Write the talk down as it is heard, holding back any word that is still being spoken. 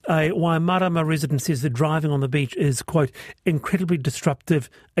A Waimarama resident says that driving on the beach is, quote, incredibly disruptive,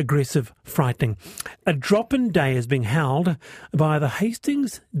 aggressive, frightening. A drop-in day is being held by the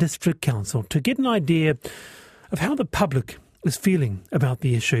Hastings District Council to get an idea of how the public is feeling about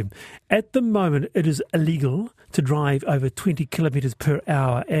the issue. At the moment, it is illegal to drive over 20 kilometres per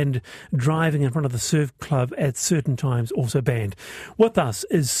hour, and driving in front of the surf club at certain times also banned. With us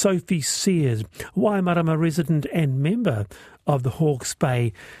is Sophie Sears, Waimarama resident and member of the Hawke's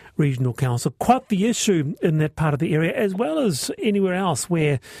Bay Regional Council. Quite the issue in that part of the area, as well as anywhere else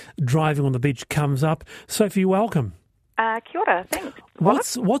where driving on the beach comes up. Sophie, welcome. Kia ora,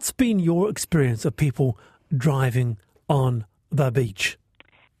 thanks. What's been your experience of people driving on the beach?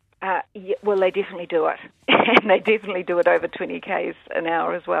 Well, they definitely do it. And they definitely do it over 20 k's an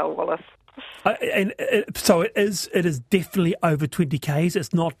hour as well, Wallace. So it is definitely over 20 k's.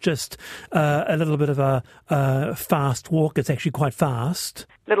 It's not just a little bit of a fast walk. It's actually quite fast.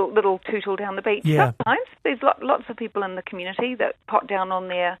 Little tootle down the beach. Yeah. Sometimes there's lots of people in the community that pot down on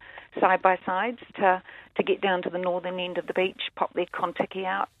their side-by-sides to get down to the northern end of the beach, pop their kontiki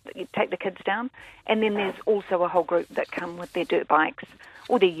out, take the kids down. And then there's also a whole group that come with their dirt bikes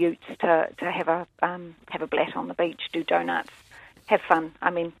or their utes to have a blat on the beach, do donuts, have fun.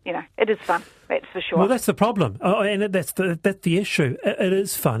 I mean, it is fun, that's for sure. Well, that's the problem, and that's the issue. It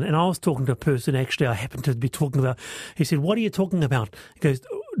is fun. And I was talking to a person, actually, I happened to be talking about, he said, what are you talking about? He goes,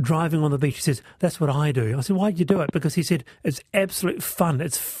 driving on the beach. He says, that's what I do. I said, why do you do it? Because he said, it's absolute fun.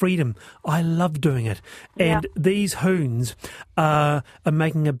 It's freedom. I love doing it. And these hoons are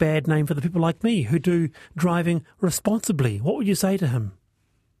making a bad name for the people like me who do driving responsibly. What would you say to him?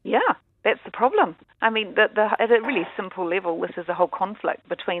 Yeah. That's the problem. I mean, at a really simple level, this is a whole conflict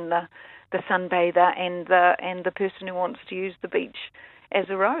between the sunbather and the person who wants to use the beach as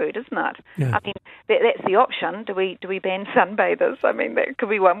a road, isn't it? Yeah. I mean, that's the option. Do we ban sunbathers? I mean, that could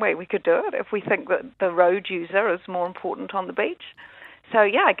be one way we could do it if we think that the road user is more important on the beach. So,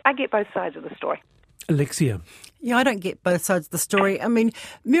 yeah, I get both sides of the story. Alexia. Yeah, I don't get both sides of the story. I mean,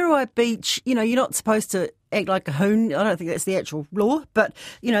 Muriwai Beach, you're not supposed to act like a hoon. I don't think that's the actual law. But,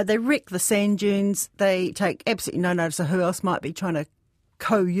 they wreck the sand dunes. They take absolutely no notice of who else might be trying to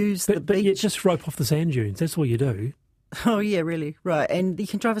co-use the beach. But you just rope off the sand dunes. That's all you do. Oh, yeah, really. Right. And you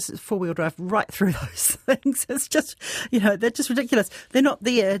can drive a four-wheel drive right through those things. It's just, they're just ridiculous. They're not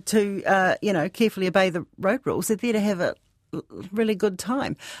there to, carefully obey the road rules. They're there to have a really good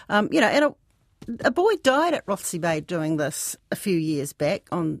time. And a boy died at Rothsey Bay doing this a few years back.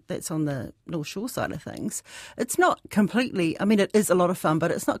 That's on the North Shore side of things. It's not completely, it is a lot of fun, but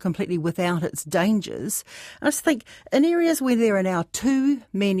it's not completely without its dangers. I just think in areas where there are now too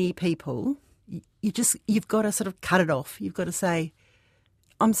many people, you've got to sort of cut it off. You've got to say,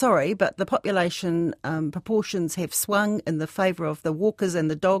 I'm sorry, but the population proportions have swung in the favour of the walkers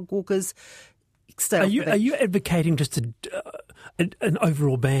and the dog walkers. Are you advocating just an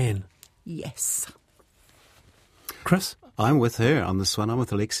overall ban? Yes. Chris? I'm with her on this one. I'm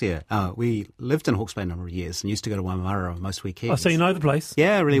with Alexia. We lived in Hawke's Bay a number of years and used to go to Waimarama most weekends. Oh, so you know the place?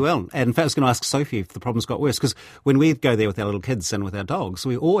 Yeah, really well. And in fact, I was going to ask Sophie if the problems got worse, because when we'd go there with our little kids and with our dogs,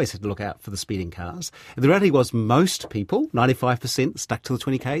 we always had to look out for the speeding cars. And the reality was most people, 95%, stuck to the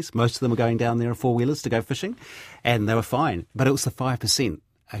 20 Ks. Most of them were going down there in four-wheelers to go fishing, and they were fine. But it was the 5%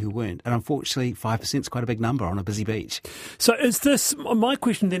 who weren't. And unfortunately, 5% is quite a big number on a busy beach. So my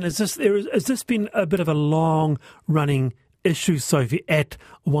question then, has this been a bit of a long-running issue, Sophie, at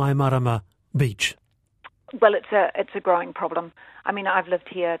Waimarama Beach? Well, it's a growing problem. I mean, I've lived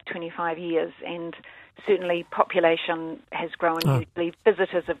here 25 years, and certainly population has grown hugely.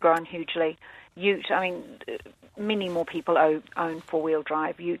 Visitors have grown hugely. Many more people own four-wheel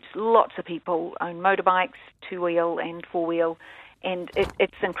drive utes. Lots of people own motorbikes, two-wheel and four-wheel. And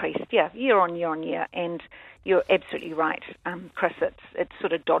it's increased, year on year. And you're absolutely right, Chris. It's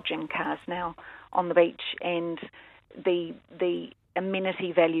sort of dodging cars now on the beach, and the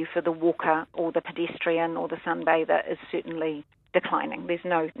amenity value for the walker or the pedestrian or the sunbather is certainly declining. There's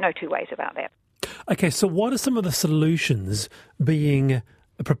no two ways about that. Okay, so what are some of the solutions being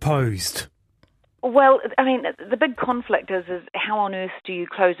proposed? Well, I mean, the big conflict is how on earth do you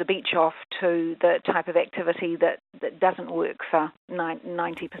close a beach off to the type of activity that doesn't work for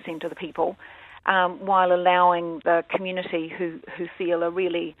 90% of the people, while allowing the community who feel a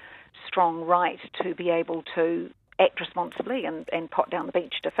really strong right to be able to act responsibly and pot down the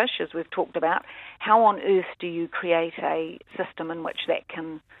beach to fish, as we've talked about. How on earth do you create a system in which that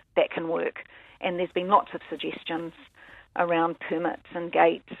can work? And there's been lots of suggestions around permits and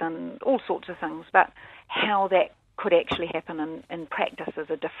gates and all sorts of things, but how that could actually happen in practice is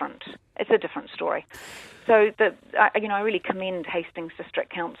a different story. So I really commend Hastings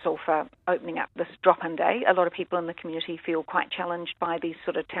District Council for opening up this drop-in day. A lot of people in the community feel quite challenged by these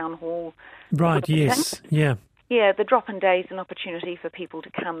sort of town hall. Right. Yes. things. Yeah. Yeah, the drop-in day is an opportunity for people to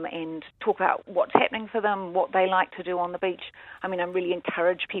come and talk about what's happening for them, what they like to do on the beach. I mean, I really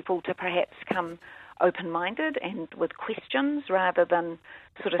encourage people to perhaps come open-minded and with questions rather than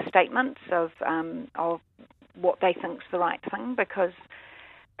sort of statements of what they think's the right thing, because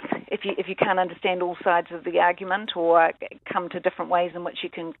if you can't understand all sides of the argument or come to different ways in which you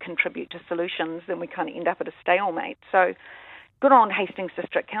can contribute to solutions, then we kind of end up at a stalemate. So good on Hastings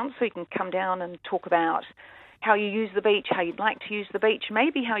District Council. You can come down and talk about how you use the beach, how you'd like to use the beach,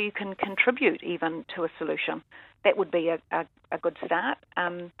 maybe how you can contribute even to a solution. That would be a good start.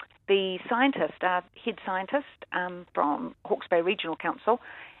 The scientist, our head scientist from Hawke's Bay Regional Council,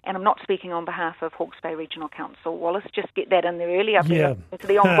 and I'm not speaking on behalf of Hawke's Bay Regional Council, Wallace, just get that in there early. I've been to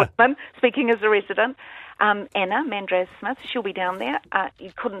the Ombudsman, speaking as a resident. Anna Mandraz-Smith, she'll be down there.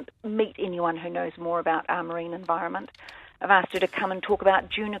 You couldn't meet anyone who knows more about our marine environment. I've asked her to come and talk about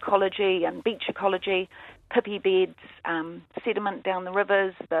dune ecology and beach ecology, pipi beds, sediment down the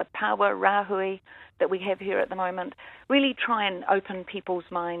rivers, the paua rahui that we have here at the moment. Really try and open people's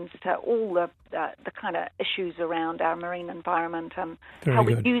minds to all the kind of issues around our marine environment and how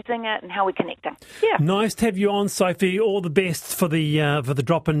we're using it and how we're connecting. Yeah. Nice to have you on, Sophie. All the best for the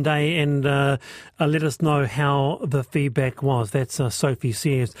drop-in day, and let us know how the feedback was. That's Sophie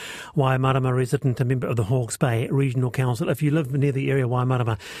Sears, Waimarama resident, a member of the Hawke's Bay Regional Council. If you live near the area of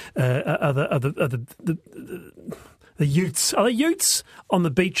Waimarama, the utes, are the utes on the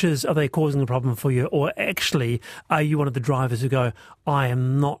beaches, are they causing a problem for you? Or actually, are you one of the drivers who go, I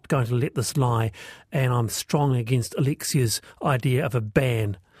am not going to let this lie, and I'm strong against Alexia's idea of a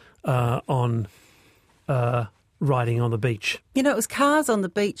ban on riding on the beach? You know, it was cars on the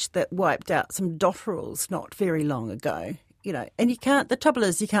beach that wiped out some dotterels not very long ago. You know, and you can't, the trouble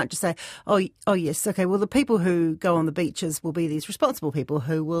is you can't just say, oh yes, okay, well, the people who go on the beaches will be these responsible people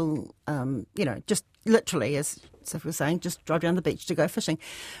who will, just literally, as Sophie was saying, just drive down the beach to go fishing.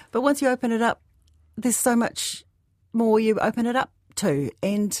 But once you open it up, there's so much more you open it up to.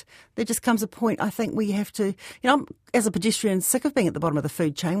 And there just comes a point, I think, where you have to, I'm, as a pedestrian, sick of being at the bottom of the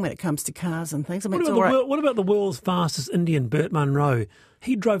food chain when it comes to cars and things. I mean, what about the world's fastest Indian, Bert Munro?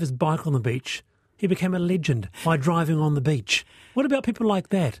 He drove his bike on the beach. He became a legend by driving on the beach. What about people like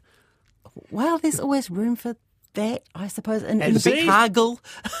that? Well, there's always room for that, I suppose, in the Cargill.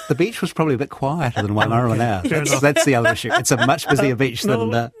 The beach was probably a bit quieter than Waimarama now. That's the other issue. It's a much busier beach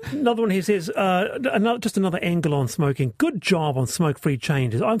than... Another one here says, just another angle on smoking. Good job on smoke-free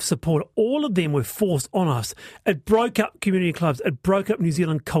changes. I support all of them were forced on us. It broke up community clubs. It broke up New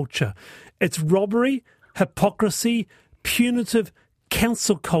Zealand culture. It's robbery, hypocrisy, punitive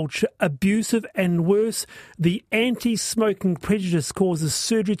council culture, abusive, and worse, the anti-smoking prejudice causes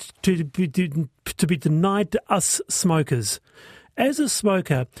surgery to be denied to us smokers. As a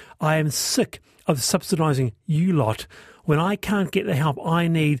smoker, I am sick of subsidising you lot when I can't get the help I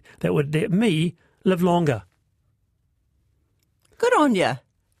need that would let me live longer. Good on you.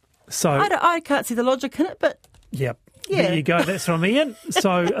 So I can't see the logic in it, but... Yep. Yeah. There you go. That's from Ian.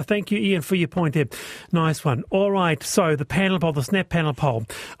 So thank you, Ian, for your point there. Nice one. All right. So the panel poll, the Snap panel poll,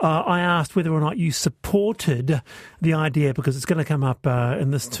 I asked whether or not you supported the idea, because it's going to come up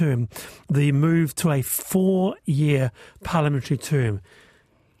in this term, the move to a 4-year parliamentary term.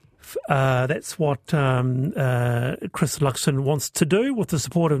 That's what Chris Luxon wants to do with the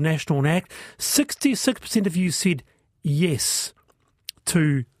support of National Act. 66% of you said yes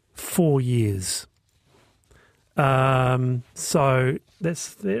to 4 years. So there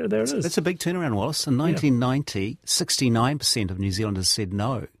it is. That's a big turnaround, Wallace. In 1990, 69% of New Zealanders said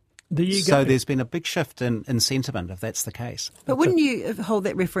no. There you go. So there's been a big shift in sentiment, if that's the case. But wouldn't you hold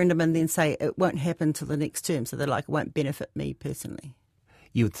that referendum and then say it won't happen till the next term, so they're like, it won't benefit me personally?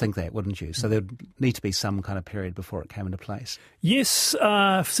 You would think that, wouldn't you? So there would need to be some kind of period before it came into place. Yes,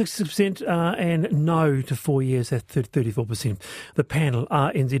 66%, and no to 4 years at 34%. The panel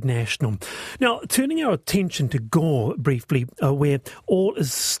are NZ National. Now, turning our attention to Gore briefly, where all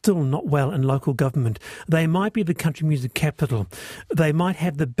is still not well in local government. They might be the country music capital. They might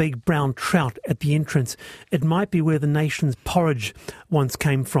have the big brown trout at the entrance. It might be where the nation's porridge once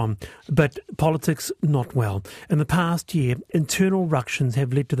came from. But politics, not well. In the past year, internal ructions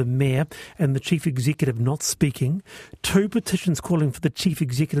have led to the Mayor and the Chief Executive not speaking, 2 petitions calling for the Chief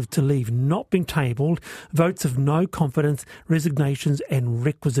Executive to leave not being tabled, votes of no confidence, resignations and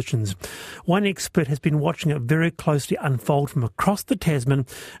requisitions. One expert has been watching it very closely unfold from across the Tasman.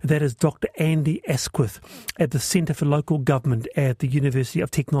 That is Dr. Andy Asquith at the Centre for Local Government at the University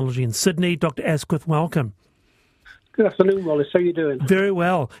of Technology in Sydney. Dr. Asquith, welcome. Good afternoon, Wallace. How are you doing? Very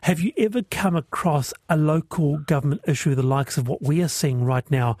well. Have you ever come across a local government issue the likes of what we are seeing right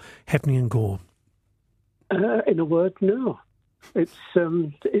now happening in Gore? In a word, no. It's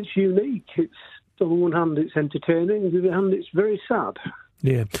unique. It's on one hand it's entertaining, on the other hand it's very sad.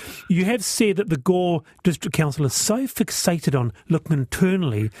 Yeah. You have said that the Gore District Council is so fixated on looking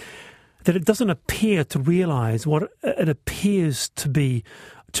internally that it doesn't appear to realise what it appears to be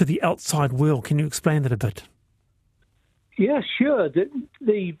to the outside world. Can you explain that a bit? Yeah, sure. The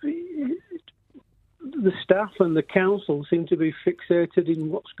staff and the council seem to be fixated in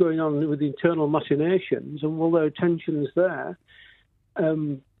what's going on with the internal machinations, and while there are tensions there,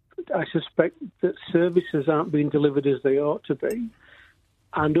 I suspect that services aren't being delivered as they ought to be.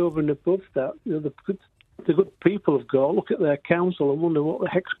 And over and above that, the good people of Gore look at their council and wonder what the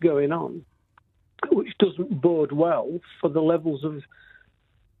heck's going on, which doesn't bode well for the levels of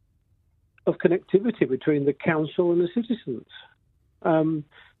connectivity between the council and the citizens.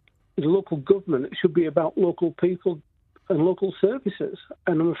 The local government should be about local people and local services.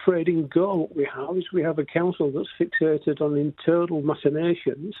 And I'm afraid in Gore what we have a council that's fixated on internal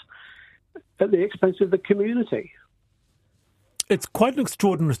machinations at the expense of the community. It's quite an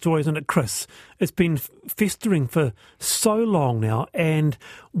extraordinary story, isn't it, Chris? It's been festering for so long now, and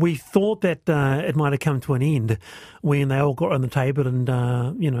we thought that it might have come to an end when they all got on the table and,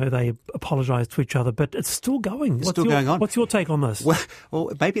 they apologised to each other, but it's still going. It's still going on. What's your take on this?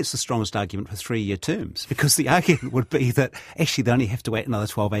 Well, maybe it's the strongest argument for 3-year terms, because the argument would be that actually they only have to wait another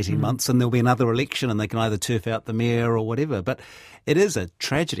 12, 18 months and there'll be another election and they can either turf out the mayor or whatever. But it is a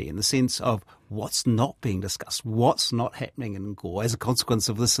tragedy in the sense of what's not being discussed, what's not happening in Gore as a consequence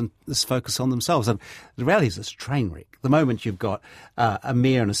of this and this focus on themselves. And the reality is it's a train wreck. The moment you've got a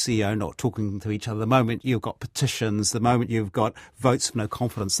mayor and a CEO not talking to each other, the moment you've got petitions, the moment you've got votes of no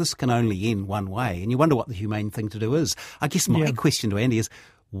confidence, this can only end one way. And you wonder what the humane thing to do is. I guess my question to Andy is,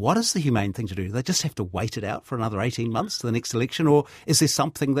 what is the humane thing to do? Do they just have to wait it out for another 18 months to the next election, or is there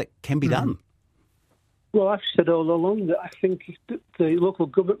something that can be done? Well, I've said all along that I think that the local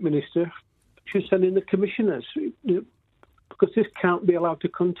government minister should send in the commissioners, because this can't be allowed to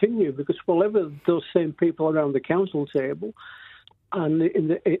continue, because whatever those same people around the council table and in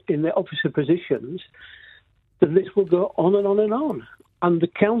the officer positions, then this will go on and on and on. And the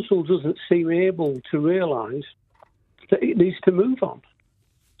council doesn't seem able to realise that it needs to move on.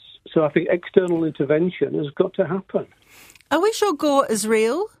 So I think external intervention has got to happen. Are we sure Gore is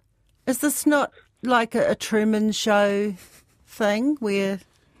real? Is this not like a Truman Show thing where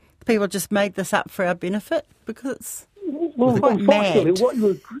people just made this up for our benefit? Because it's quite mad. What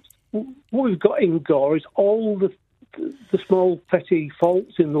we've got in Gore is all the small petty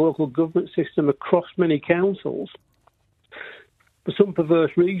faults in the local government system across many councils. For some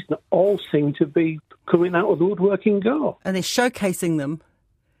perverse reason, all seem to be coming out of the woodwork in Gore. And they're showcasing them.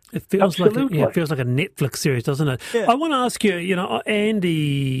 It feels like it feels like a Netflix series, doesn't it? Yeah. I want to ask you,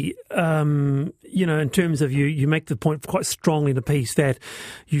 Andy, in terms of you make the point quite strongly in the piece that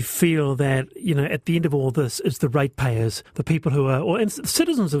you feel that, at the end of all this, it's the ratepayers, the people who are, or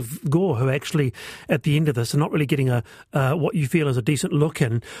citizens of Gore who are actually at the end of this are not really getting what you feel is a decent look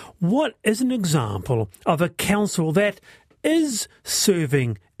in. What is an example of a council that is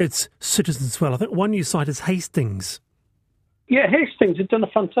serving its citizens well? I think one you cite is Hastings. Yeah, Hastings has done a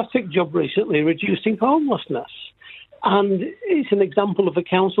fantastic job recently reducing homelessness. And it's an example of a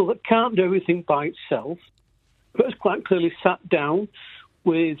council that can't do everything by itself, but has quite clearly sat down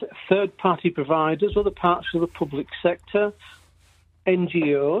with third-party providers, other parts of the public sector,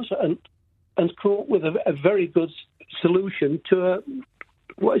 NGOs, and come up with a very good solution to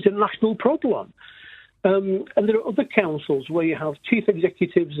what is a national problem. And there are other councils where you have chief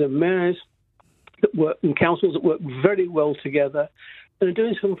executives and mayors that work, and councils that work very well together and are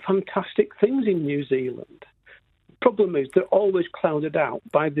doing some fantastic things in New Zealand. The problem is they're always clouded out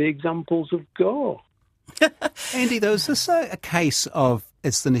by the examples of Gore. Andy, though, is this a case of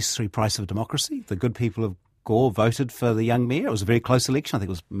it's the necessary price of democracy? The good people of Gore voted for the young mayor. It was a very close election. I think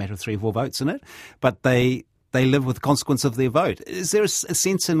it was a matter of 3 or 4 votes in it. But they live with the consequence of their vote. Is there a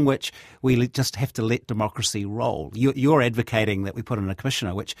sense in which we just have to let democracy roll? You're advocating that we put in a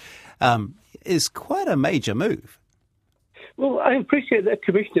commissioner, which is quite a major move. Well, I appreciate that a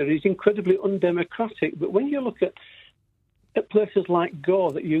commissioner is incredibly undemocratic, but when you look at at places like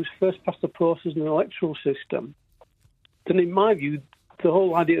Gore that use first-past-the-post as an electoral system, then in my view, the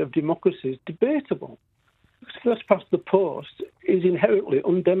whole idea of democracy is debatable. Because first-past-the-post is inherently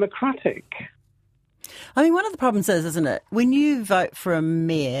undemocratic. I mean, one of the problems is, isn't it, when you vote for a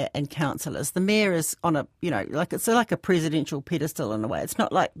mayor and councillors, the mayor is on a, it's like a presidential pedestal in a way. It's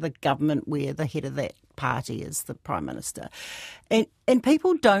not like the government where the head of that party is the Prime Minister. And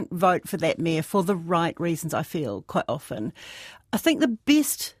people don't vote for that mayor for the right reasons, I feel, quite often. I think the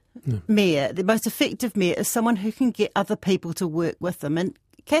best mayor, the most effective mayor, is someone who can get other people to work with them. And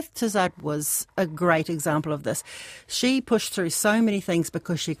Kath Tizard was a great example of this. She pushed through so many things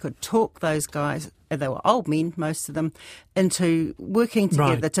because she could talk those guys, they were old men, most of them, into working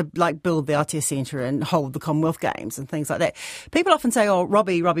together to build the Aotea Centre and hold the Commonwealth Games and things like that. People often say, oh,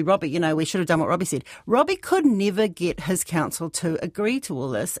 Robbie, we should have done what Robbie said. Robbie could never get his council to agree to all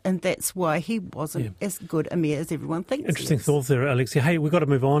this, and that's why he wasn't as good a mayor as everyone thinks. Interesting thoughts there, Alexia. Hey, we've got to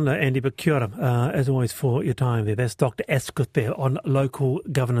move on, Andy, but kia ora, as always, for your time there. That's Dr. Asquith there on local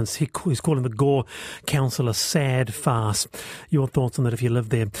governance. He's calling the Gore Council a sad farce. Your thoughts on that if you live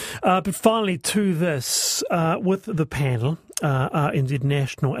there. But finally, to this, with the panel, RNZ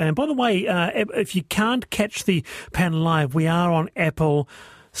National. And by the way, if you can't catch the panel live, we are on Apple,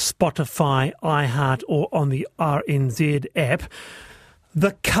 Spotify, iHeart, or on the RNZ app.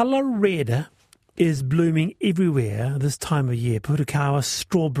 The colour red is blooming everywhere this time of year. Purakawa,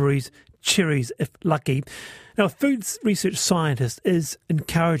 strawberries, cherries, if lucky. Now, a food research scientist is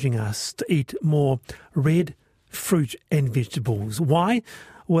encouraging us to eat more red fruit and vegetables. Why?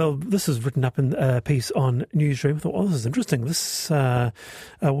 Well, this is written up in a piece on Newsroom. I thought, this is interesting.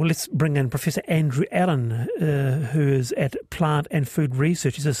 Let's bring in Professor Andrew Allen, who is at Plant and Food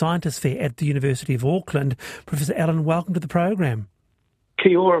Research. He's a scientist there at the University of Auckland. Professor Allen, welcome to the program.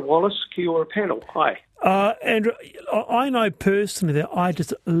 Kia ora, Wallace. Kia ora, panel. Hi. Andrew, I know personally that I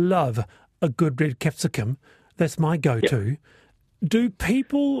just love a good red capsicum. That's my go-to. Yep. Do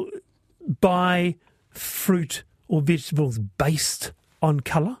people buy fruit or vegetables based on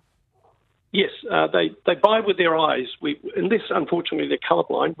colour? Yes, they buy with their eyes. Unless, unfortunately, they're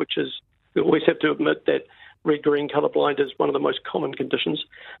colourblind, which is, we always have to admit that red-green colourblind is one of the most common conditions.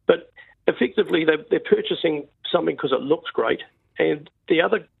 But effectively, they're purchasing something because it looks great. And the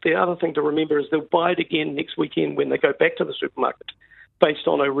other thing to remember is they'll buy it again next weekend when they go back to the supermarket based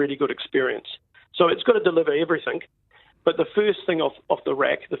on a really good experience. So it's got to deliver everything. But the first thing off the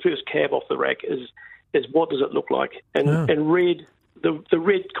rack, the first cab off the rack is what does it look like? And red... The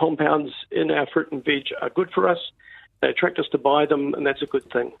red compounds in our fruit and veg are good for us. They attract us to buy them, and that's a good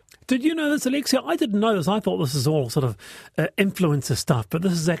thing. Did you know this, Alexia? I didn't know this. I thought this is all sort of influencer stuff, but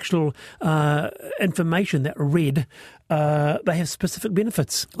this is actual information that red, they have specific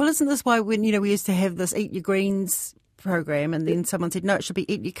benefits. Well, isn't this why when we used to have this Eat Your Greens program, and then someone said, no, it should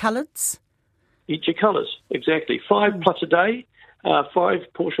be Eat Your Colours? Eat your colours, exactly. 5 plus a day.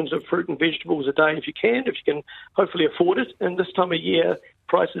 5 portions of fruit and vegetables a day if you can hopefully afford it. And this time of year,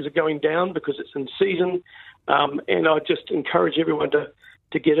 prices are going down because it's in season. And I just encourage everyone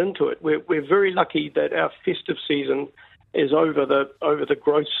to get into it. We're very lucky that our festive season is over the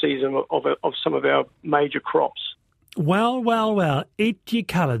growth season of some of our major crops. Well. Eat your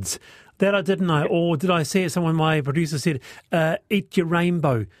colours. That I didn't know. Or did I say it? Someone, my producer said, eat your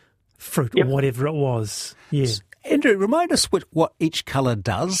rainbow fruit or whatever it was. Yeah. Andrew, remind us what each colour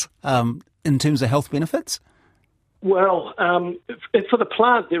does in terms of health benefits. Well, for the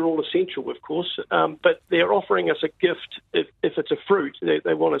plant, they're all essential, of course, but they're offering us a gift. If it's a fruit,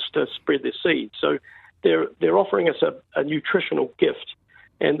 they want us to spread their seed. So they're offering us a nutritional gift.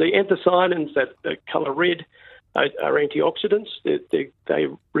 And the anthocyanins that colour red are antioxidants. They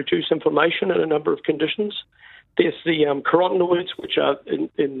reduce inflammation in a number of conditions. There's the carotenoids, which are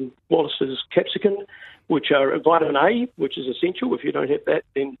in Wallace's capsicum, which are vitamin A, which is essential. If you don't have that,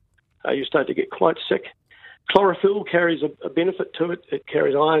 then you start to get quite sick. Chlorophyll carries a benefit to it. It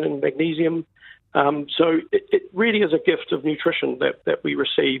carries iron and magnesium. So it really is a gift of nutrition that we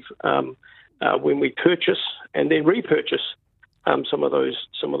receive when we purchase and then repurchase some of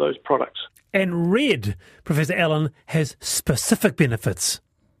those products. And red, Professor Allen, has specific benefits.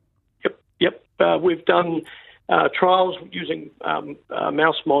 Yep. We've done trials using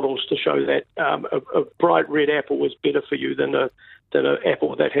mouse models to show that a bright red apple is better for you than an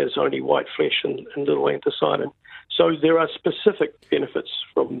apple that has only white flesh and little anthocyanin. So there are specific benefits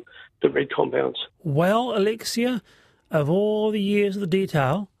from the red compounds. Well, Alexia, of all the years of the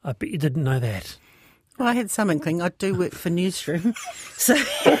detail, I bet you didn't know that. Well, I had some inkling. I do work for Newsroom, so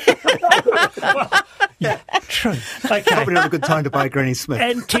Yeah, true. Okay. Probably not a good time to buy Granny Smith.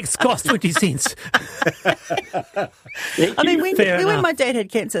 And checks cost 20 cents. I mean, Fair when enough. my dad had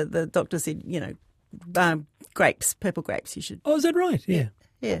cancer, the doctor said, grapes, purple grapes, you should. Oh, is that right? Yeah.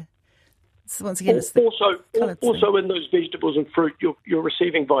 Yeah. So once again, it's the coloured Also in those vegetables and fruit, you're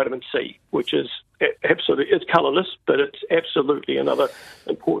receiving vitamin C, which is absolutely, it's colourless, but it's absolutely another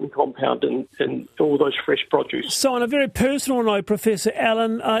important compound in all those fresh produce. So on a very personal note, Professor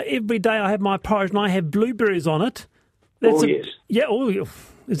Allen, every day I have my porridge and I have blueberries on it. Yes. Yeah. Oh,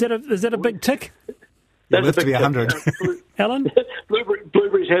 is that a big tick, You'll live to be 100. Alan?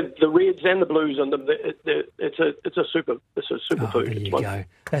 Blueberries have the reds and the blues on them. It's a superfood. Oh, there you go.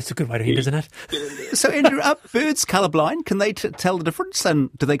 That's a good way to end, isn't it? So, Andrew, are birds colourblind? Can they tell the difference? And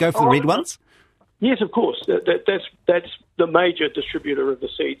do they go for the red ones? Yes, of course. That's the major distributor of the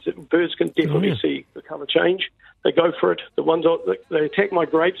seeds. Birds can definitely see the colour change. They go for it. The ones they attack my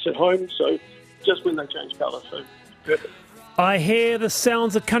grapes at home. So just when they change colour, so perfect. I hear the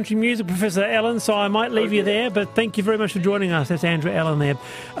sounds of country music, Professor Allen, so I might leave you there, but thank you very much for joining us. That's Andrew Allen there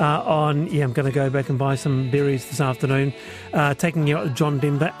I'm going to go back and buy some berries this afternoon, taking you out with John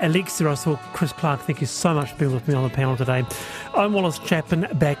Denver. Alexia, I saw Chris Clarke, thank you so much for being with me on the panel today. I'm Wallace Chapman,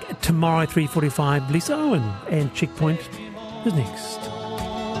 back tomorrow 3:45. Lisa Owen and Checkpoint is next.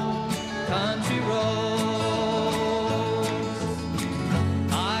 Country road.